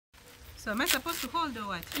So am I supposed to hold or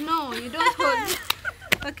what? No, you don't hold.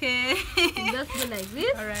 Okay. You just do like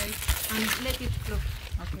this. Alright. And let it flow.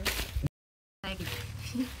 Okay. Like it.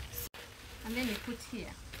 And then you put here.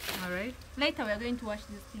 Alright. Later we are going to wash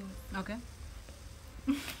these things. Okay.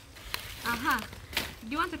 Do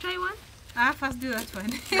you want to try one? First do that one.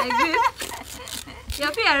 Like this.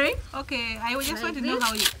 You're peering? Okay, I just Like want to know this?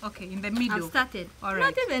 how you... Okay, in the middle. I've started. Alright.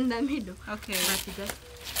 Not even in the middle. Okay. But you just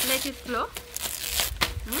let it flow.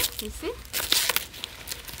 You see?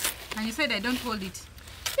 And you said I don't hold it.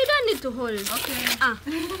 You don't need to hold. Okay.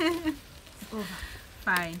 It's over.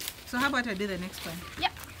 Fine. So how about I do the next one?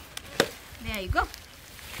 Yeah. There you go.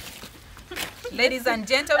 Ladies and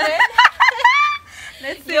gentlemen,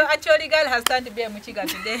 Let's see. your actually girl has turned to be a Muchiga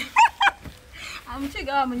today. I'm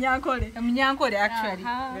Chiga Munyankole. A Munyankole actually.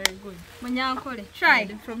 Very good. Munyankole. Try.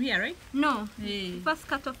 From here, right? No. Hey. First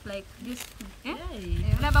cut off like this. Eh? Hey.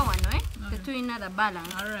 Another one, right? Okay. The two in the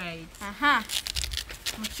balance. Alright.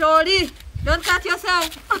 Surely. Don't cut yourself.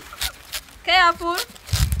 Careful.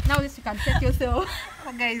 Now this you can set yourself.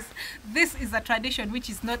 Oh, guys, this is a tradition which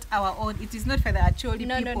is not our own. It is not for the Acholi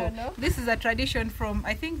people. No. This is a tradition from,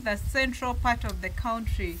 I think, the central part of the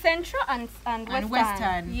country. Central and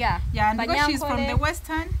western. Yeah. Yeah, and because she's from the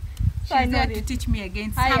western, she's there to teach me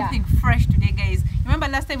again something fresh today, guys. Remember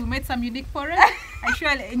last time we made some unique porridge? I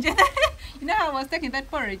surely enjoyed that. You know how I was taking that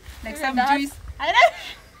porridge? Like some juice. I know.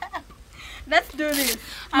 Let's do this.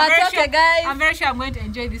 Matooke, guys. I'm very sure I'm going to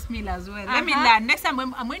enjoy this meal as well. Let me learn. Next time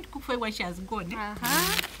I'm going to cook for her when she has gone. I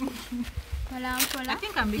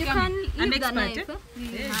think I'm becoming an expert.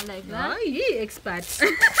 Like that. Oh, yeah, expert.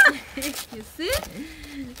 You see?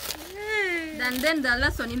 Then the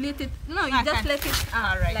last one, you let it. No, you just let it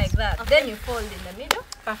right. like that. Okay. Then you fold in the middle.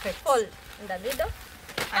 Perfect. Fold in the middle.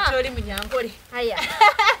 Actually, Munyankole.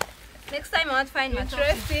 Next time I want to find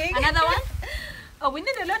interesting. Another one? Oh, we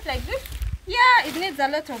need a lot like this? Yeah, it needs a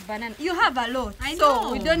lot of banana. You have a lot. I know.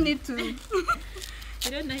 So we don't need to.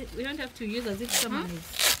 We don't have to use as if someone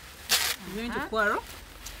is going to quarrel.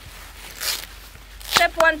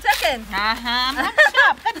 Step 1 second. I'm not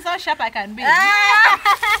sharp. That is how sharp I can be.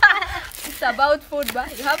 It's about food,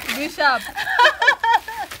 but you have to be sharp.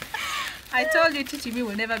 I told you teaching me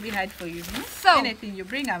will never be hard for you. So anything you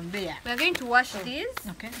bring, I'm there. We're going to wash these.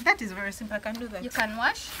 Okay. That is very simple. I can do that. You can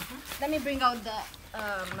wash. Let me bring out the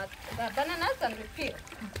bananas and we peel.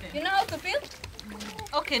 Okay. You know how to peel?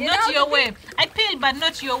 Okay, not your way. I peel, but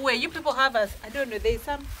not your way. You people have us. I don't know. There is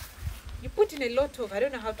some. You put in a lot of. I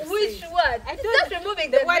don't know how to say. Which word? I don't. Just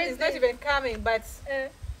removing the word is not even coming. But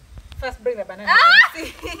first, bring the banana.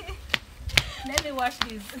 Let me wash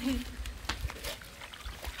this.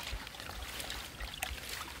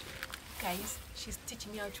 Guys, she's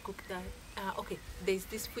teaching me how to cook that. Okay, there's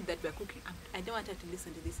this food that we are cooking. I don't want her to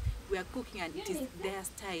listen to this. We are cooking and it is their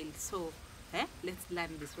style. So, let's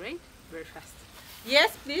learn this, right? Very fast.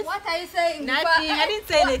 Yes, please. What are you saying? Nothing. I didn't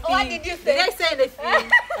say anything. What did you say? Did I say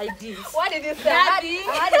anything? I did. What did you say? Nothing.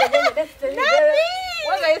 Nothing.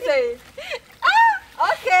 What are you saying?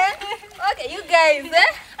 Okay. Okay, you guys.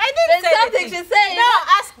 I didn't say something anything. She's saying. No,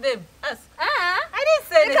 ask them. Ask. I didn't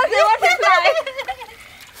say because anything. they want to fly.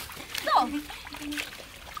 So.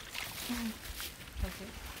 Okay.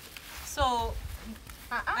 So,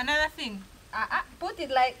 another thing. Put it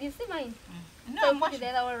like, you see mine? No, so I'm put washing. it the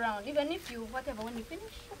other way around. Even if you, whatever, when you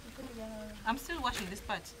finish, you put it the other way around. I'm still washing this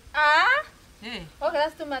part. Yeah. Okay,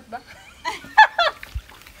 that's too much, but.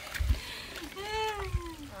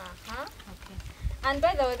 Okay. And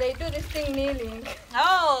by the way, they do this thing kneeling.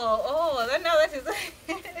 Oh, then now that is.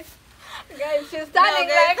 Guys, she's standing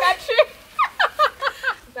like a tree.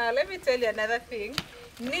 Now let me tell you another thing.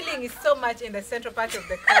 Kneeling is so much in the central part of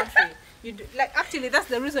the country. Actually, that's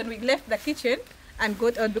the reason we left the kitchen and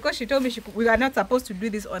got on, because she told me we are not supposed to do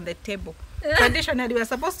this on the table. Traditionally, we are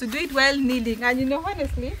supposed to do it while kneeling. And you know,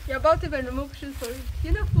 honestly, you're about to even remove shoes for it.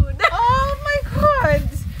 You know, food. Oh my God!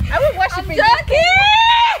 I will wash it. I'm joking.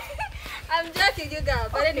 I'm joking, you girl.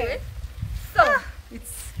 But anyway, so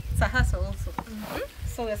it's a hassle also.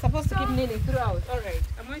 So we're supposed to keep kneeling throughout. All right,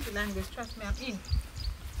 I'm going to learn this. Trust me, I'm in.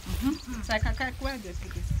 So I can where do I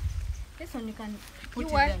put this? This one you can put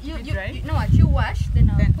you wash. You know what? You wash, then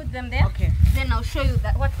I'll put them there. Okay. Then I'll show you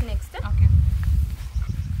that what's next. Okay.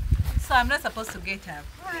 So I'm not supposed to get up.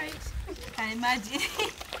 All right. Can you imagine?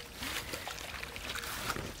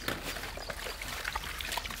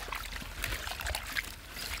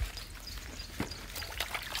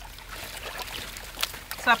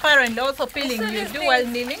 So apparently also peeling you do while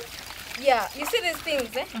kneeling? Yeah, you see these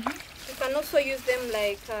things, You can also use them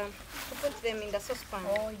like to put them in the saucepan.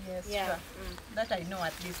 Oh yes, yeah. Sure. That I know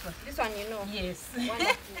at least. This one you know? Yes.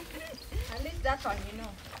 At least that one you know.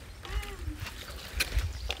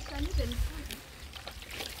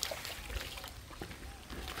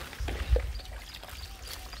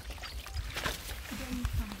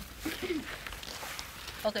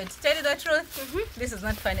 Okay, to tell you the truth, this is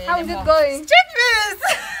not funny How is anymore. it going? Check this!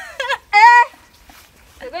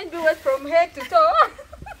 You're going to be wet from head to toe.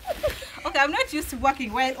 Okay, I'm not used to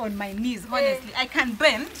walking well on my knees, honestly. I can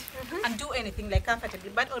bend and do anything like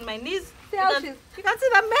comfortably, but on my knees, See you how can, she's- you can see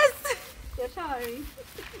the mess. You're showering.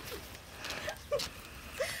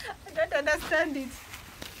 I don't understand it.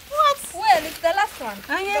 What? Well, it's the last one.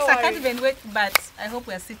 Oh yes, Don't I can't worry. even wait, but I hope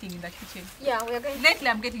we are sitting in the kitchen. Yeah, we're going to... Lately,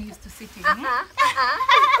 I'm getting used to sitting.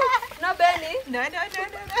 No, Benny. No, no, no,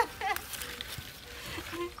 no, no.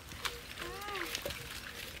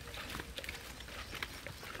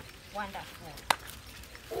 Wonderful.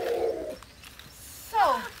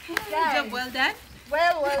 So, guys, Job well done.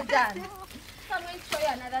 well done. So I'm going to show you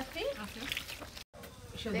another thing.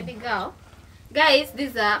 Show Baby them. girl. Guys,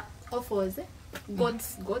 these are offals.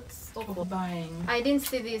 Goats, offals. Buying. I didn't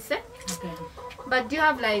see this, Okay. but do you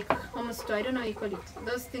have like almost, I don't know how you call it,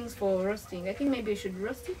 those things for roasting? I think maybe you should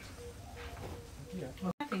roast it.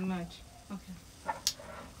 Nothing much. Okay.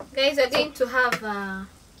 Guys, we're going to have,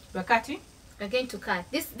 We're cutting? we're going to cut.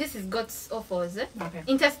 This is goat's offals. Okay.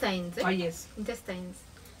 Intestines. Oh yes. Intestines.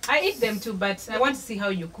 I eat them too, but I want to see how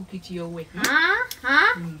you cook it your way.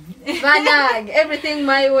 Banag, everything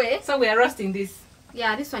my way. So we are roasting this.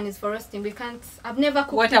 Yeah, this one is for roasting. We can't, I've never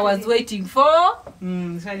cooked What it I was with- waiting for.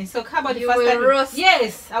 So how about You you first will start with- roast.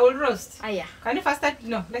 Yes, I will roast. Ah, yeah. Can you first start?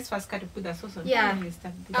 No, let's first cut to put the sauce on. Yeah. Then we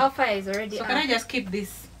start this. Our fire is already So up. can I just keep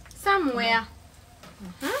this? Somewhere.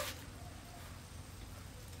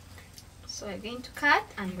 So we're going to cut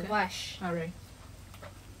and Okay. wash. All right.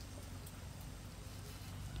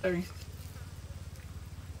 Sorry.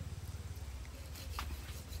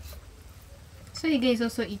 So you guys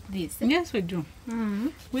also eat this? Yes, we do.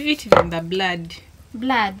 Mm. We eat it in the blood.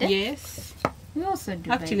 Blood? Yes. We also do.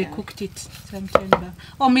 Actually by that. cooked it sometime back.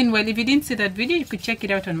 Oh, meanwhile, if you didn't see that video, you could check it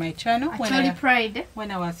out on my channel. Actually, pride. When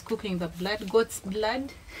I was cooking the blood, goat's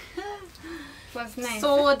blood. It was nice.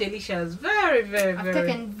 So delicious. Very, very, I've very.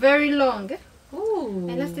 taken very long. Ooh.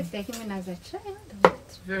 I lost it like even as a child.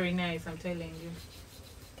 It's very nice, I'm telling you.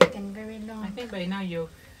 Taken very I long. think by now you've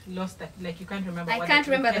lost that. Like you can't remember. I what can't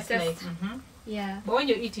it remember the tastes taste. Like. Yeah. But when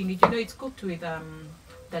you're eating it, you know it's cooked with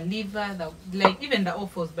the liver, like even the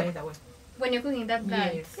offals, by the way. When you're cooking that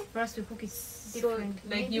blood, Yes. for us to cook it So, different.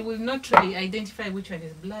 like maybe. you will not try identify which one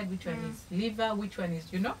is blood, which one is liver, which one is,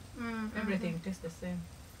 you know, everything tastes the same.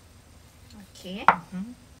 Okay.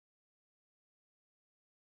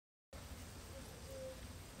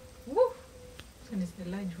 Woo! This one is the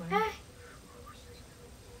large one.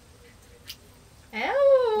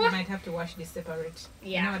 Oh. You might have to wash this separate.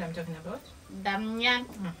 You Yeah. know what I'm talking about? Damn.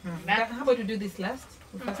 How about we do this last?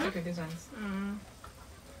 We first start with these ones.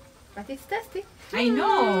 But it's tasty. I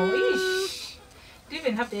know. Ish. Do you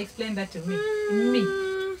even have to explain that to me?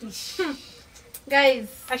 Me. Ish. Guys,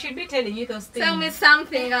 I should be telling you those things. tell me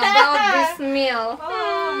something about this meal.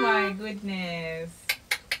 Oh my goodness.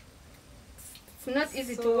 It's not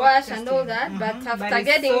easy So to wash tasty. and all that, but after But it's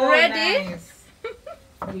getting so ready, nice.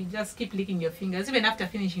 You just keep licking your fingers, even after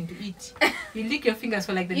finishing to eat. You lick your fingers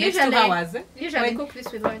for like the next 2 Usually- hours. usually When- cook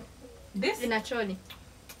this with what? This Vinacholi.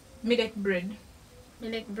 millet bread.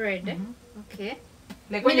 Millet bread. Okay.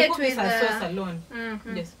 Like when you Millet cook this with, as sauce alone.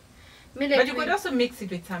 Mhm. Yes. Millet But you with, could also mix it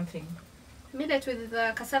with something. millet with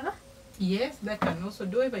cassava. Yes, that can also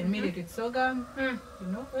do even millet with sorghum. Mm. You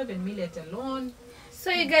know, even millet alone. So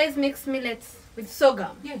you guys mix millets with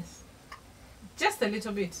sorghum. Yes. Just a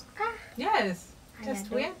little bit. Ah. Yes. I Just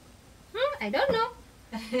don't- where? I don't know.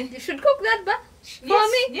 You should cook that, but for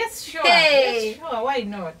Yes, me. yes, sure. Hey. Yes, sure. Why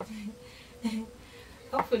not?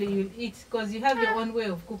 Hopefully you'll eat because you have your own way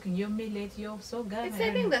of cooking your millet, your sorghum. It's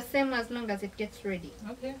I think the same as long as it gets ready.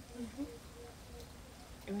 Okay.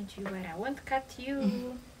 Don't you worry, I won't cut you.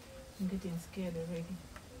 I'm getting scared already.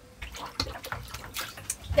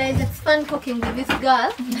 Guys, it's fun cooking with this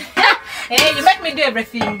girl. Hey, you make me do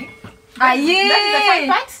everything. Ah, That is the fun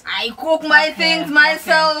part? I cook my things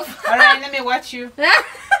myself. All right, let me watch you. I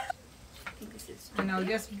think this is And I'll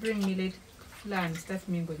just bring millet flour and start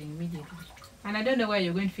mingling immediately. And I don't know why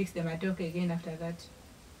you're going to fix the matooke again after that.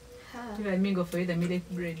 You and mingle for you the millet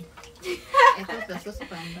bread. I thought the sauce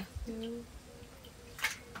panda.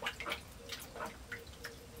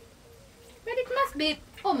 But it must be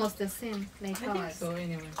almost the same like I think ours. so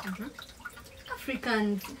anyway.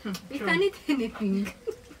 Africans, we True. can eat anything.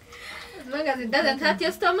 As long as it doesn't hurt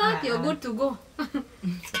your stomach, you're good to go.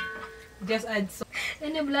 Just add so.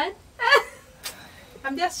 Any blood?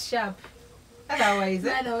 I'm just sharp. Otherwise,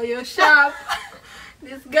 I know, you're sharp.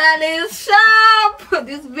 This girl is sharp.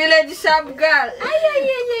 This village sharp girl.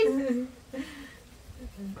 I'm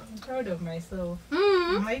proud of myself.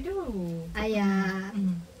 I do. Aya.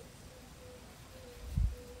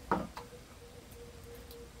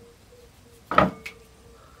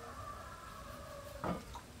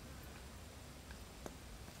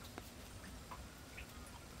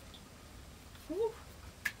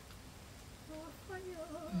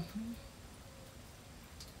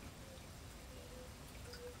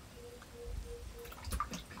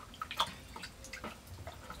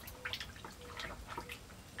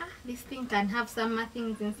 This thing can have some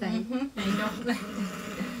things inside. I know.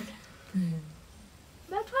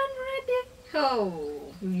 But when ready,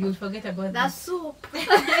 oh, You'll forget about the that. soup.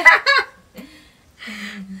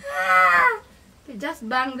 You just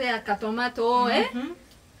bang there a tomato, and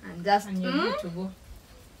just And you're good to go.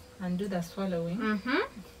 And do the swallowing.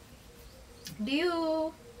 Do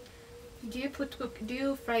you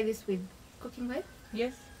fry this with cooking oil?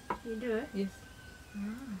 Yes. You do it? Yes.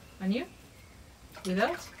 And you?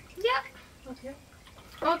 Without? Yeah. Okay.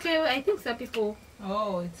 Okay, well, I think some people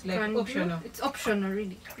Oh, it's like can optional. do. It's optional,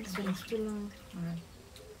 really. This one is too long. Alright.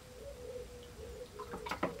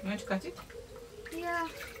 You want to cut it? Yeah.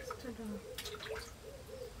 It's too long.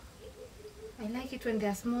 I like it when they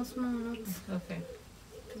are small, not Okay.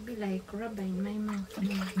 to be like rubber in my mouth.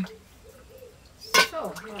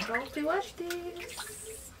 So, we're about to wash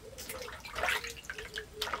this.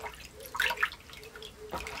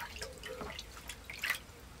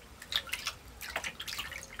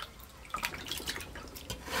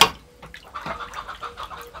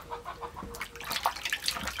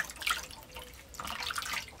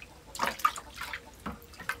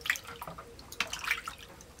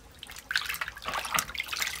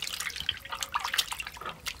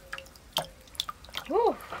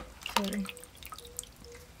 Oh, sorry.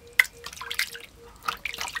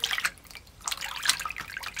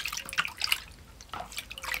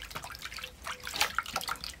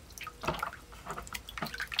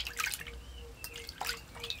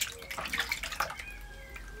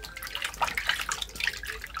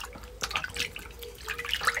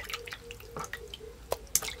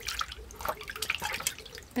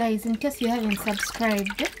 Guys, in case you haven't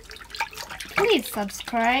subscribed, please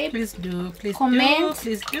subscribe, Please do. Please Comment. do.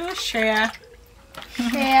 Please do. Share.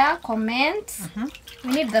 share, comment.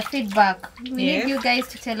 We need the feedback. We Yes. need you guys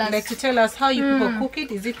to tell us. Like to tell us how you people cook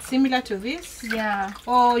it. Is it similar to this? Yeah.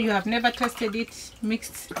 Or you have never tasted it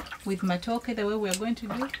mixed with Matooke the way we are going to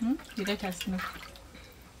do? You let us know.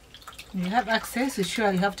 You have access, you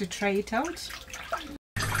surely have to try it out.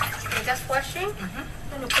 We're just washing.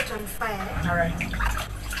 Then we put on fire. Alright.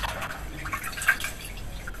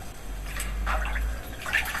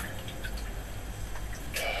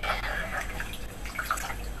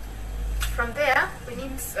 From there, we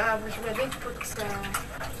need we're going to put some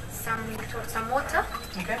water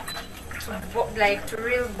Okay. to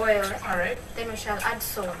real boil. Alright. Then we shall add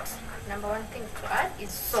salt. Number one thing to add is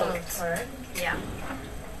salt. Alright. Yeah.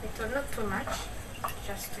 Little, not too much.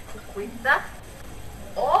 Just to cook with that.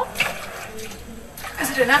 Or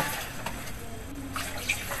Is it enough?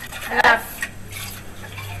 enough.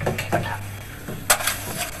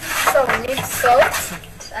 So we need salt.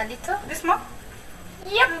 A little. This more?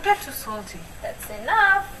 Yep. That's too salty. That's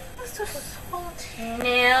enough. That's too salty.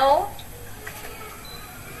 Now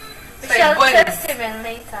we So shall it's boiling. test even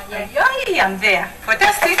later. Yeah. Yeah, I'm there. For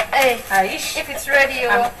testing, Hey, Aish. if it's ready, you.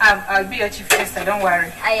 I'll be your chief tester, don't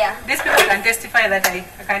worry. Yeah. These people can testify that I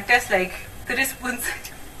can test like 3 spoons.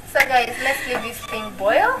 So guys, let's leave this thing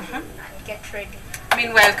boil and get ready.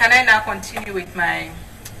 Meanwhile, can I now continue with my...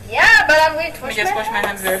 Yeah, but I'm going to Let me just wash my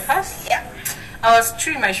hands very fast. Yeah. I was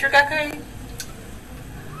chewing my sugar cane.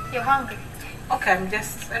 You're hungry. Okay, I don't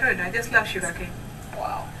know, I just love sugar cane.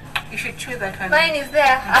 Wow. You should chew that one. Mine is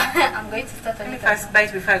there. I'm going to start Let on me it. first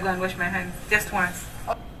bite before I go and wash my hands. Just once.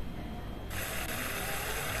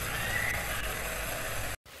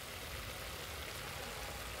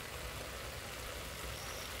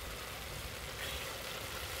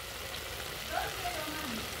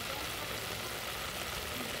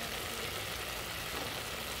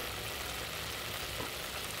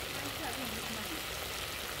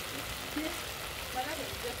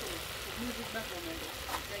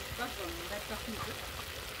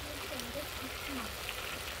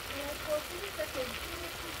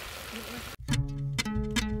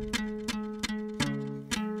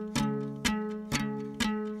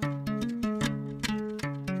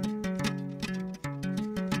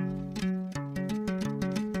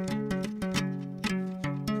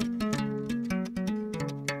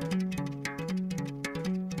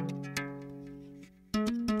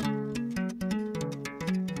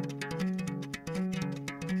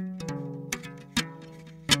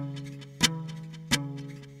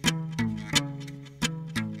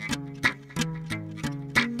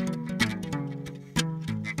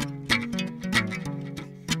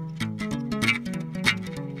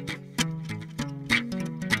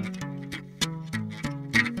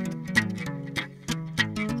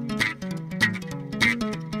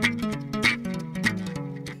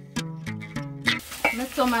 Not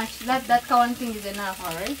so much. That one thing is enough.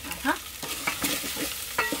 All right.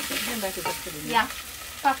 Yeah.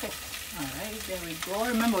 Perfect. All right. There we go.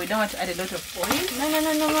 Remember, we don't want to add a lot of oil. No.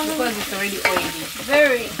 Because it's already oily.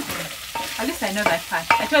 Very. At least I know that part.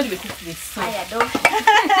 I told you we cooked this. So. I don't.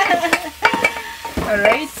 All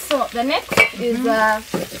right. So the next is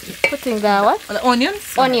putting the what? The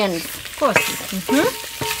onions. Onions. Of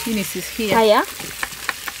course. Eunice is here. Hiya.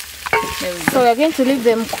 There we go. So we're going to leave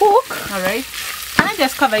them cook. All right. Can I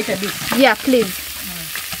just cover it a bit? Yeah, please.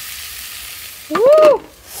 Woo!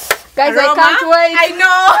 Guys, Aroma? I can't wait. I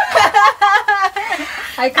know.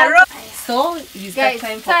 I can't. Aroma. So is that Guys,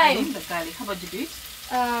 time for time. adding the garlic? How about you do it?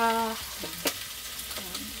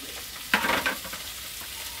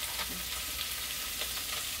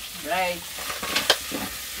 Right.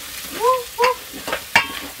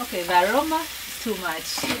 Okay, the aroma is too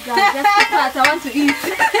much. Guys, just keep that. I want to eat.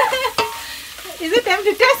 Is it time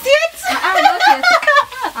to test it? Not yet.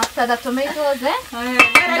 After the tomatoes, eh?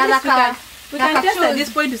 We can test at this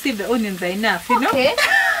point to see if the onions are enough, you know? Okay.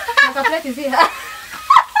 The plate is here.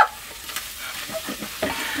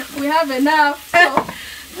 We have enough. So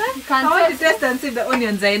you can I want to test and see if the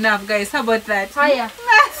onions are enough, guys. How about that? Hiya.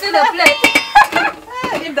 See the plate.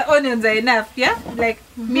 If the onions are enough, yeah? Like,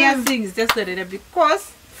 mere thing is just not enough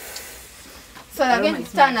because... So they're going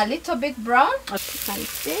to turn a little bit brown. Ooh,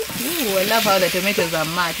 I love how the tomatoes are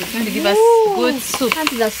matte. It's going to give us good soup. And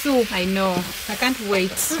the soup. I know. I can't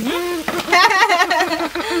wait.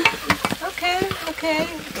 Okay.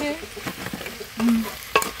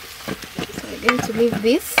 So we're going to leave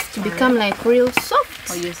this to become like real soft.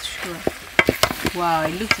 Oh yes, sure. Wow,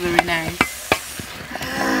 it looks very nice.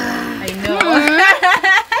 I know.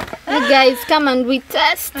 You guys come and we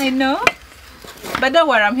test. I know. But don't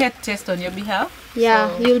worry, I'm here to test on your behalf. Yeah,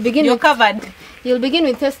 So you'll begin. You're covered. You'll begin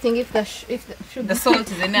with testing if the salt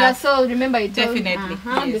is The enough. salt, remember it. Definitely.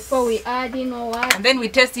 Yes. Before we add in or what? And then we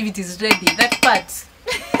test if it is ready. That part.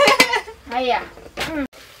 Hiya.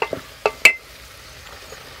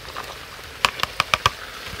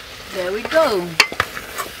 There we go.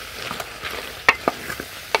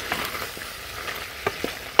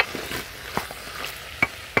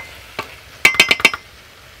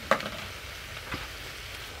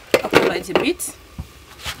 I'll cover it a bit.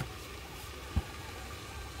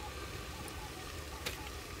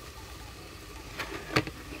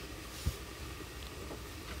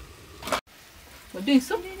 We're doing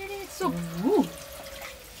soup. Soup. Ooh.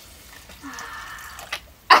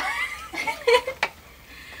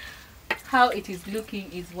 How it is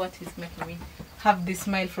looking is what is making me have this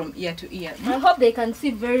smile from ear to ear. I hope they can see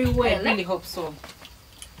very well. I really hope so.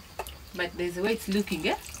 But there's a way it's looking,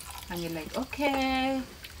 eh? And you're like, okay,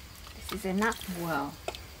 This is enough. wow.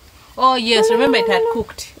 Oh yes, remember it had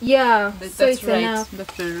cooked. Yeah, so That's it's right. enough.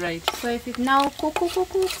 That's very right. So if it now cooks,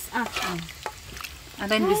 And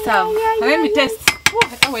then we serve. And then we test. Oh,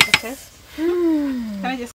 I can't wait to test. Can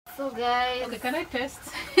I just? So guys, Okay, can I test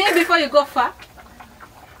before you go far?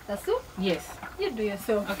 the soup, Yes. you do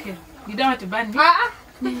yourself. Okay. You don't want to burn me.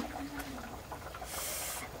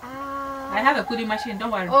 I have a pudding machine.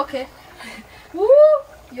 Don't worry. Okay. Woo!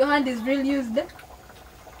 Your hand is real used.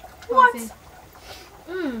 What?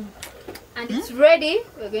 And it's ready.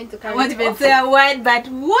 We're going to carry I won't it even off. say a word, but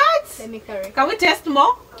what? Let me carry. Can we test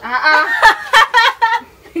more?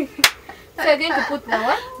 So you're going to put the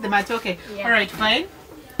what? The matooke. Yeah. All right, fine.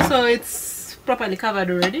 So it's properly covered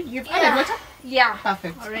already. You've added water? Yeah.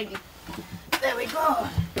 Perfect. Already. There we go.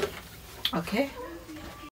 Okay.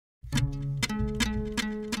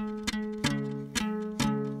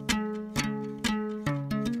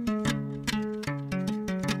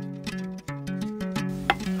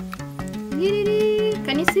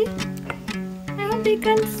 Can you see? I hope they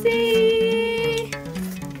can see.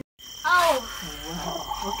 Oh.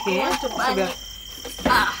 Okay. I want to burn it.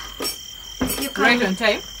 You can Right on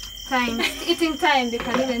time. time. Eating time, they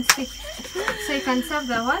can even see. So you can serve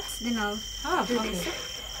the what? Then I'll do Okay. this.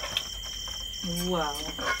 Wow.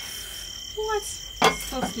 What?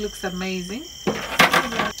 Sauce looks amazing.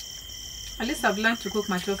 At least I've learned to cook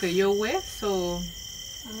matooke your way. So,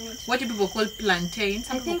 what do people call plantain?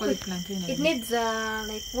 Some I people think call it plantain. It needs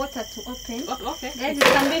like water to open. Oh, okay. Guys, it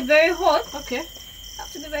can be very hot. Okay.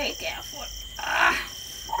 Have to be very careful.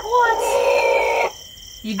 What?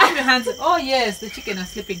 You dip your hands. Oh yes, the chicken are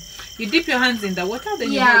sleeping. You dip your hands in the water,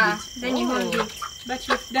 then you hold it. Then you hold it. But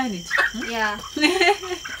you've done it. Yeah.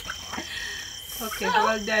 Okay,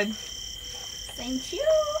 well done. Thank you.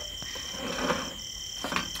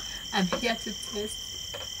 I'm here to test.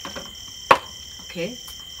 Okay.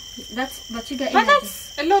 That's but you got. But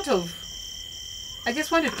that's a lot of. I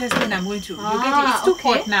just want to test when I'm going to. You get it? It's too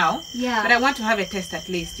hot now. Yeah. But I want to have a test at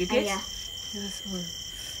least. You get? Yeah.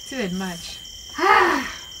 It's even much.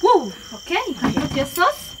 Woo. Okay. Put your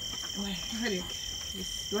sauce. Wait,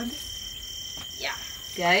 you want this? Yeah.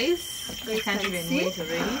 Guys, I can't even wait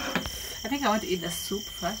already. I think I want to eat the soup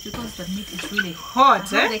first because the meat is really hot.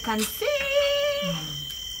 They can see. Yay.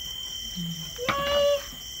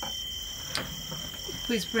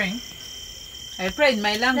 Who is praying? I pray in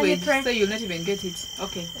my language so you'll not even get it.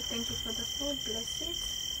 Okay. Thank you for the food. Bless it.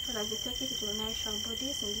 So as we take it, it will nourish our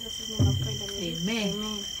bodies. In Jesus' name I pray. Amen.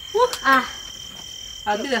 Amen.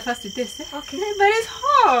 I'll be the first to taste it. Okay. But it's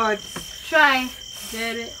hot. Try.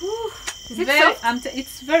 Very. Is it soft?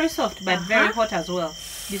 It's very soft, but very hot as well.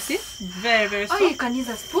 You see? Very, very soft. Oh, you can use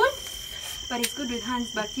a spoon, but it's good with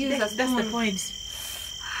hands. But use a spoon. That's the point.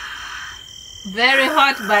 Very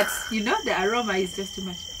hot, but you know the aroma is just too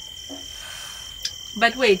much.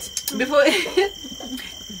 But wait, before.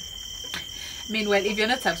 Meanwhile, if you're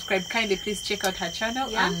not subscribed, kindly please check out her channel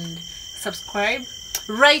and subscribe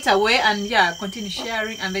right away, and continue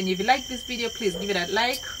sharing. And then if you like this video, please give it a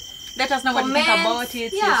like. Let us know what you think about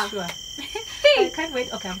it. Yes, sure. I can't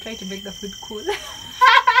wait. Okay, I'm trying to make the food cool.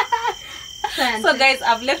 So guys,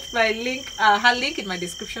 I've left my link, her link in my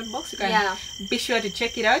description box. You can be sure to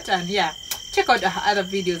check it out, and check out her other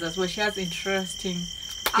videos as well. She has interesting things.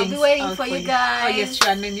 I'll be waiting for you guys. Oh yes, sure.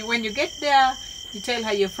 And then when you get there, you tell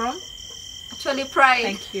her you're from. Actually, Pride.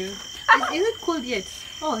 Thank you. Is it cold yet?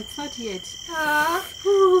 Oh, it's not yet.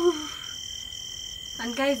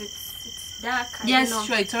 And guys, it's dark. Yes,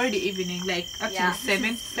 sure. It's already evening. Like actually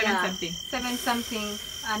 7 something. 7 something,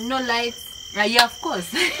 and no lights. Yeah, of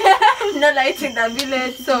course. No lights in the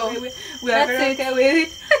village, so we are very okay with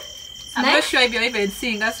it. I'm not sure if you're even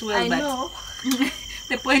seeing us well, but know.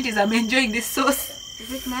 The point is I'm enjoying this sauce.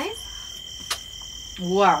 Is it nice?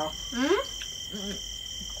 Wow.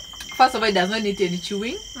 First of all, it does not need any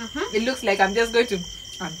chewing. It looks like I'm just going to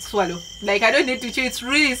swallow. Like I don't need to chew. It's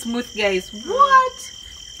really smooth, guys. What?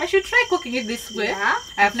 I should try cooking it this way. I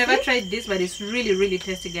have never tried this, but it's really, really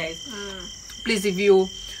tasty, guys. Please, if you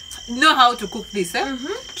know how to cook this,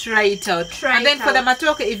 try it out. And then for the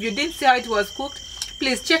matooke, if you didn't see how it was cooked,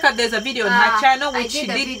 please check out. There's a video on her channel which she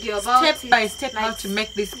did step by step how to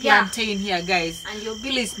make this plantain here, guys. And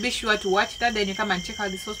please be sure to watch that. Then you come and check how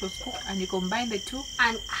the sauce was cooked, and you combine the two,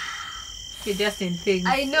 and you're just in things.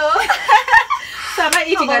 I know. So am I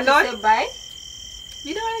eating a lot? Bye.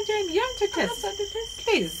 You don't want to join me? You want to test?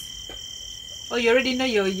 Please. Oh, you already know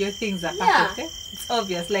your things are perfect. It's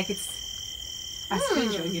obvious, like it's as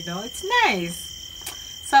usual, you know. It's nice.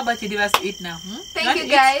 So how about you leave us to eat now? Thank you,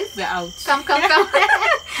 guys. We're out. Come.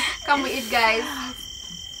 Come we eat, guys.